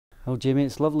Well, Jamie,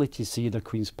 it's lovely to see the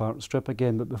Queen's Park strip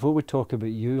again, but before we talk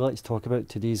about you, let's talk about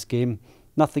today's game.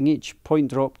 Nothing each, point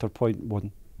dropped or point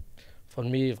won? For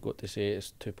me, I've got to say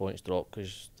it's 2 points drop,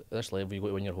 because at this level you've got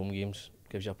to win your home games.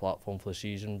 Gives you a platform for the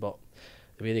season, but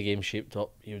the way the game's shaped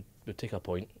up, you would take a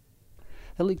point.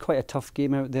 It looked quite a tough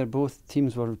game out there. Both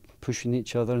teams were pushing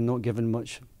each other and not giving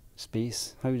much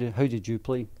space. How did you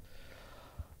play?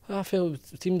 I felt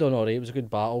the team done alright. It was a good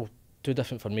battle, two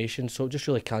different formations, so just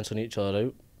really cancelling each other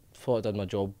out. Thought I did my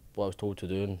job, what I was told to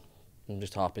do, and I'm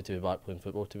just happy to be back playing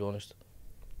football, to be honest.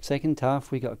 Second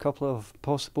half, we got a couple of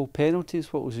possible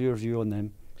penalties. What was your view on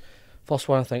them? First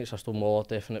one, I think it's a Stonewall,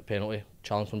 definite penalty.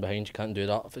 Challenge from behind, you can't do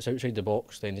that. If it's outside the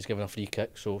box, then he's given a free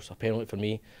kick, so it's a penalty for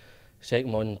me.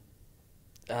 Second one,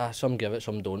 some give it,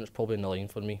 some don't. It's probably in the line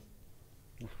for me.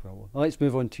 Well, let's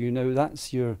move on to you now.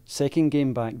 That's your second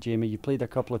game back, Jamie. You played a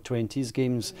couple of 20s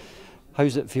games.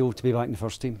 How's it feel to be back in the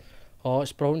first team? Oh,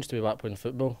 it's brilliant to be back playing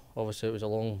football. Obviously, it was a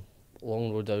long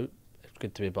road out. It's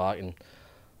good to be back, and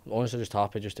I'm honestly just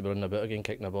happy just to be running about again,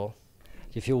 kicking the ball. Do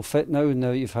you feel fit now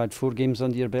that you've had 4 games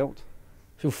under your belt?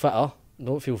 Feel fitter.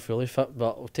 Don't feel fully fit,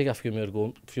 but I'll take a few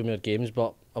more games,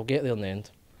 but I'll get there in the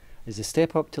end. Is the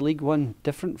step up to League One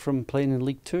different from playing in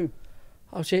League Two?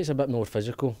 I would say it's a bit more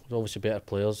physical. There's obviously better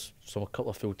players, a couple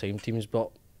of full-time teams,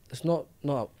 but it's not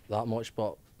that much,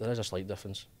 but there is a slight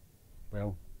difference.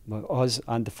 Well, us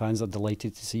and the fans are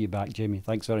delighted to see you back, Jamie.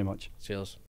 Thanks very much. Cheers.